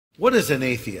What is an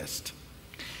atheist?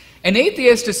 An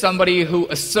atheist is somebody who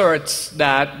asserts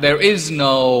that there is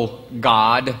no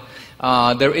God,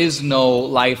 there is no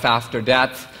life after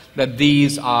death, that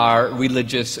these are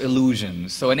religious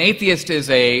illusions. So an atheist is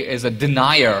a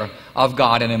denier of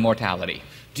God and immortality.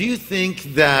 Do you think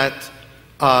that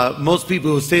most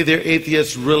people who say they're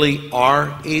atheists really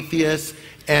are atheists?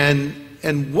 And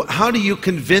how do you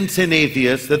convince an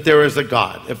atheist that there is a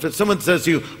God? If someone says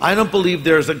to you, I don't believe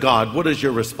there is a God, what is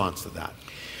your response to that?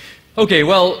 Okay,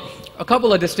 well, a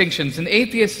couple of distinctions. An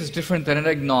atheist is different than an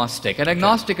agnostic. An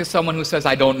agnostic is someone who says,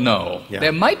 I don't know. Yeah.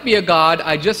 There might be a God,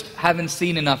 I just haven't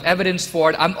seen enough evidence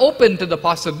for it. I'm open to the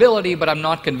possibility, but I'm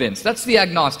not convinced. That's the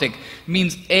agnostic. It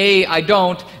means A, I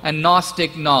don't, and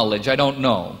gnostic, knowledge, I don't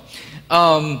know.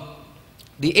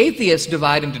 The atheists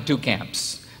divide into two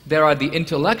camps. There are the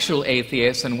intellectual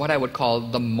atheists and what I would call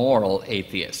the moral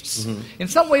atheists. Mm-hmm. In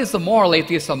some ways, the moral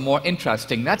atheists are more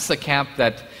interesting. That's the camp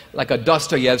that, like a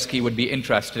Dostoevsky would be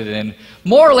interested in.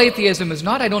 Moral atheism is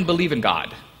not, I don't believe in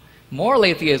God. Moral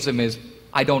atheism is,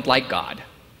 I don't like God.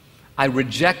 I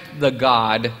reject the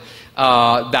God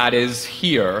that is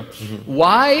here. Mm-hmm.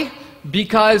 Why?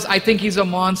 Because I think he's a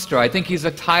monster. I think he's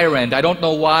a tyrant. I don't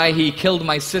know why he killed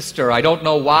my sister. I don't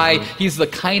know why he's the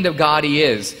kind of God he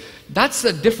is. That's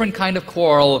a different kind of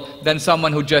quarrel than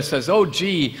someone who just says, oh,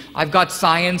 gee, I've got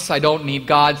science, I don't need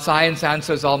God, science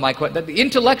answers all my questions. The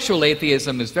intellectual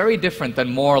atheism is very different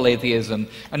than moral atheism.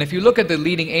 And if you look at the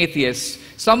leading atheists,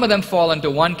 some of them fall into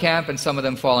one camp and some of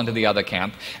them fall into the other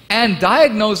camp. And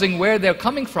diagnosing where they're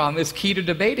coming from is key to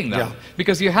debating them. Yeah.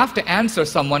 Because you have to answer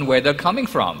someone where they're coming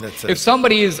from. If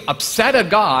somebody is upset at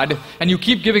God and you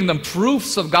keep giving them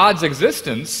proofs of God's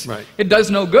existence, it does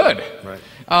no good. Right.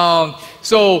 I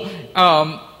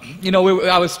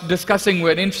was discussing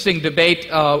an interesting debate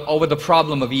over the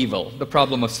problem of evil, the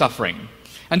problem of suffering.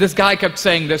 And this guy kept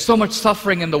saying, there's so much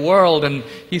suffering in the world, and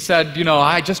he said,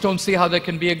 I just don't see how there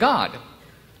can be a God.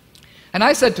 And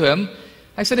I said to him,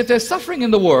 if there's suffering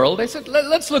in the world, I said,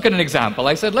 let's look at an example.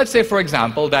 I said, let's say, for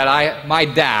example, that my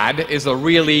dad is a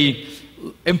really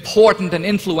important and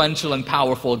influential and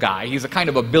powerful guy. He's a kind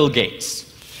of a Bill Gates.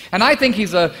 And I think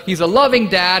he's a loving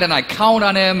dad, and I count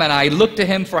on him, and I look to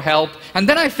him for help. And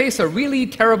then I face a really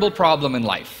terrible problem in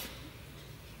life.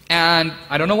 And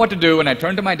I don't know what to do, and I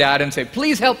turn to my dad and say,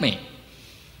 please help me.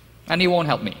 And he won't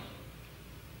help me.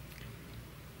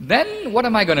 Then what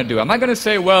am I going to do? Am I going to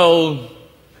say, well,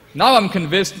 now I'm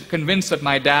convinced that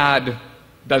my dad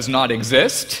does not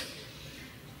exist?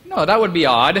 No, that would be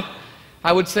odd.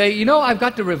 I would say, I've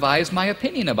got to revise my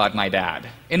opinion about my dad.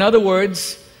 In other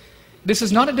words, this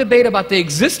is not a debate about the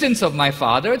existence of my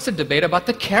father, it's a debate about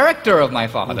the character of my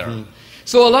father. Mm-hmm.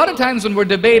 So a lot of times when we're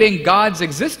debating God's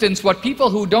existence, what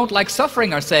people who don't like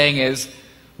suffering are saying is,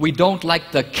 we don't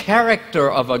like the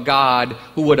character of a God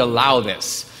who would allow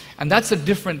this. And that's a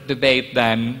different debate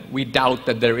than we doubt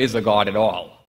that there is a God at all.